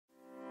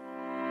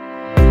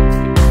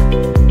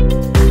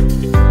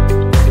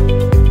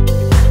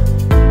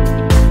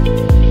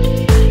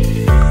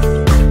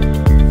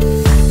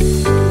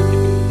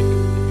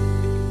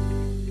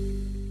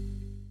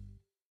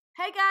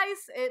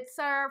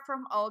Sarah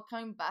from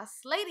Altcoin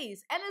Best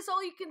Ladies, and as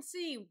all you can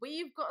see,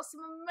 we've got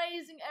some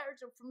amazing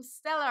airdrop from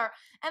Stellar,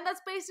 and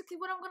that's basically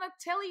what I'm gonna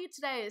tell you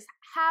today is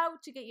how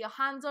to get your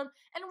hands on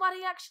and why are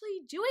you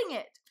actually doing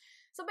it.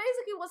 So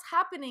basically what's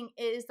happening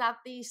is that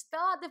the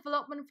Stellar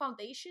Development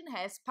Foundation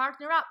has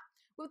partnered up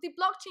with the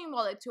blockchain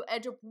wallet to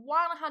airdrop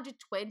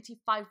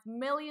 125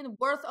 million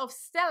worth of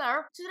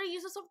Stellar to the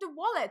users of the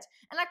wallet.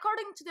 And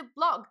according to the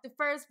blog, the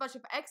first batch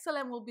of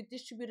XLM will be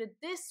distributed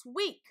this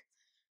week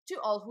to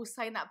all who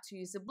sign up to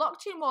use the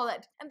blockchain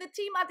wallet. And the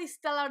team at the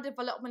Stellar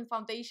Development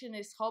Foundation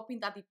is hoping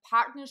that the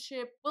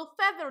partnership will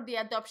further the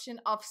adoption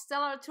of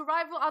Stellar to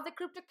rival other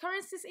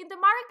cryptocurrencies in the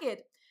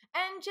market.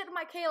 And Jed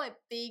McCaleb,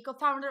 the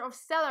co-founder of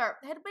Stellar,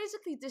 had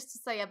basically this to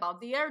say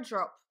about the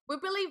airdrop. We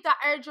believe that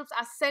airdrops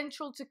are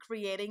central to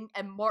creating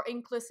a more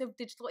inclusive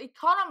digital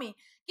economy.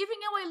 Giving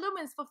away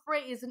lumens for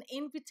free is an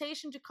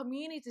invitation to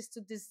communities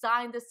to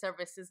design the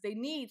services they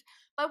need.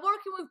 By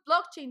working with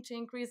blockchain to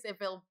increase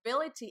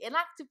availability and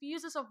active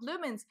users of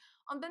lumens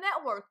on the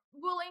network,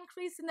 will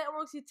increase the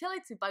network's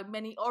utility by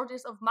many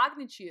orders of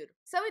magnitude.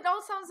 So it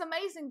all sounds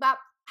amazing, but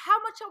how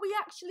much are we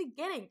actually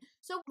getting?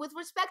 So with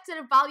respect to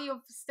the value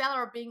of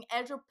Stellar being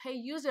airdrop pay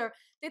user,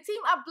 the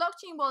team at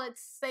Blockchain Wallet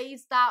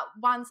says that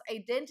one's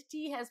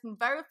identity has been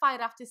verified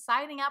after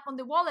signing up on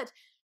the wallet,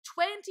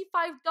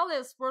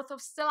 $25 worth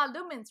of Stellar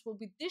lumens will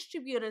be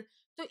distributed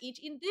to each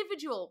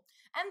individual.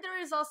 And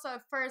there is also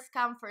a first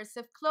come first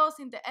served clause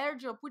in the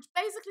airdrop, which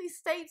basically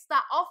states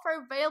that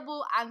offer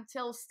available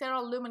until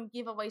Stellar lumen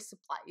giveaway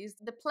supply is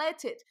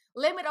depleted.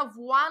 Limit of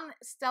 1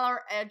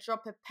 Stellar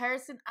airdrop per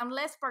person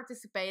unless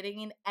participating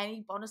in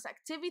any bonus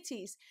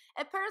activities.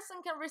 A person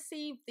can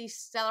receive the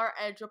Stellar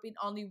airdrop in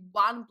only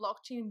one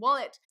blockchain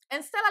wallet.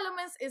 And Stellar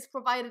lumens is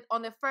provided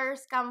on a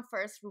first come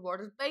first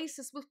rewarded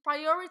basis with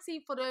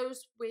priority for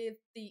those with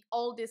the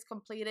oldest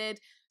completed,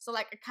 so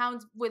like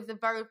accounts with the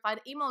verified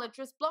email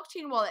address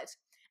blockchain wallet.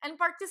 And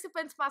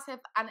participants must have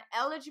an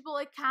eligible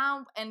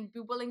account and be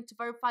willing to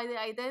verify their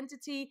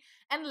identity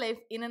and live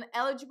in an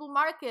eligible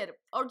market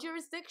or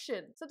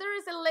jurisdiction. So there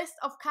is a list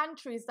of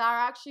countries that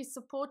are actually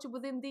supported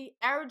within the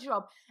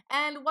airdrop,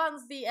 and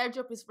once the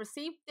airdrop is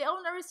received, the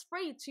owner is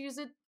free to use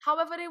it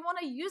however they want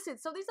to use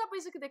it. So these are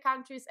basically the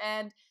countries,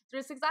 and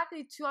there's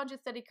exactly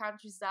 230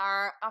 countries that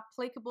are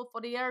applicable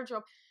for the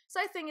airdrop. So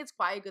I think it's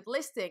quite a good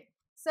listing.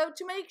 So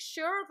to make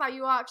sure that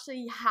you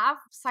actually have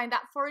signed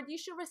up for it, you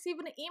should receive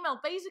an email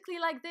basically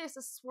like this.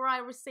 This is where I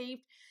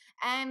received,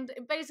 and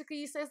it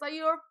basically says that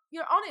you're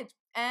on it.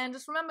 And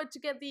just remember to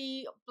get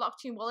the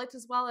blockchain wallet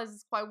as well, as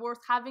it's quite worth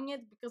having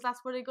it because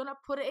that's where they're gonna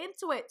put it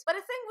into it. But I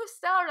think with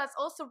Stellar that's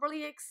also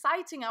really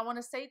exciting, I want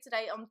to say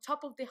today, on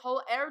top of the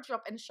whole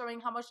airdrop and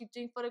showing how much you're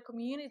doing for the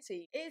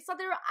community, is that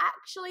they're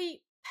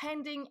actually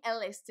pending a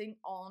listing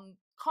on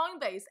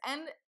Coinbase.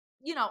 And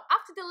you know,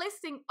 after the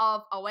listing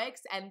of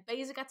OX and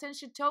basic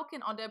attention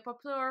token on the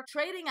popular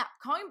trading app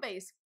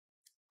Coinbase,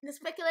 the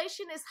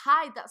speculation is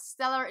high that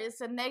Stellar is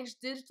the next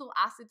digital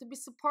asset to be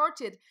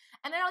supported.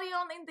 And early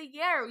on in the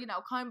year, you know,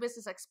 Coinbase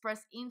has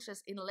expressed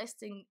interest in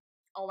listing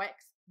OX,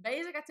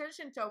 basic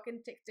attention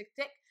token, tick, tick,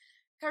 tick,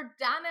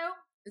 Cardano,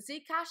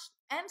 Zcash,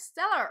 and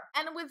Stellar.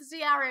 And with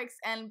ZRX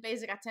and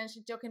basic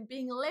attention token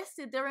being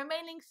listed, the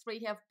remaining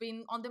three have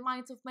been on the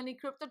minds of many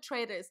crypto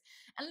traders.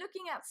 And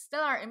looking at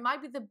Stellar, it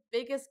might be the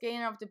biggest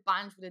gainer of the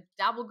bunch with the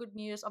double good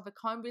news of a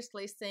Coinbase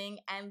listing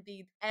and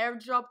the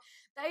airdrop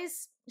that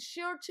is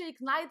sure to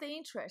ignite the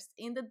interest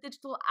in the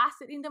digital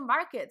asset in the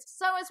market.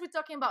 So as we're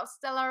talking about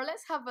Stellar,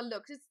 let's have a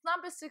look. It's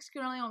number 6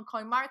 currently on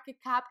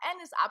CoinMarketCap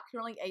and is up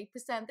currently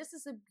 8%. This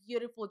is a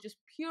beautiful, just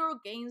pure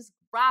gains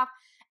graph,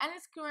 and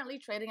it's currently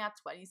trading at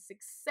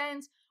 26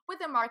 cents with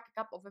a market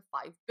cap over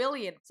 5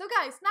 billion. So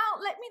guys,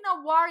 now let me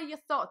know what are your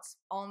thoughts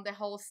on the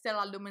whole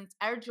Stellar lumens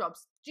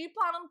airdrops. Do you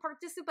plan on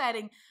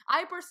participating?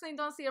 I personally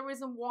don't see a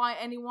reason why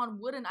anyone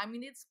wouldn't. I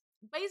mean, it's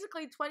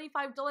basically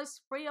 $25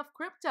 free of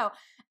crypto,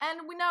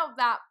 and we know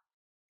that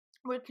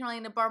we're currently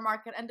in a bear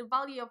market and the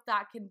value of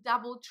that can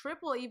double,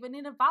 triple even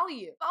in a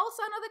value. But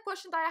also another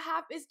question that I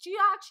have is, do you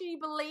actually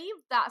believe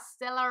that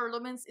Stellar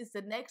lumens is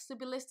the next to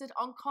be listed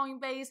on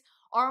Coinbase,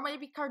 or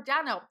maybe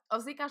Cardano or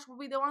Zcash will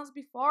be the ones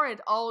before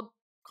it? Oh,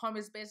 Coinbase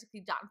is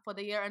basically done for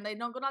the year and they're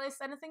not gonna list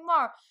anything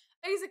more.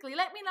 Basically,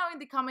 let me know in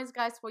the comments,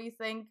 guys, what you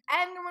think.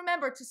 And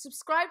remember to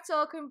subscribe to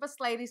Altcoin Best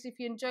Ladies if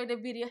you enjoyed the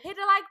video. Hit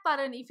the like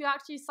button if you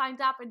actually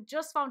signed up and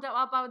just found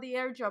out about the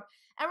airdrop.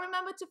 And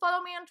remember to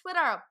follow me on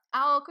Twitter,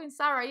 Altcoin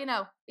Sarah. You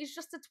know, it's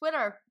just a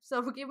Twitter,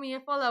 so give me a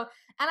follow.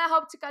 And I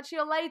hope to catch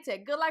you later.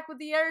 Good luck with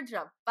the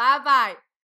airdrop. Bye-bye.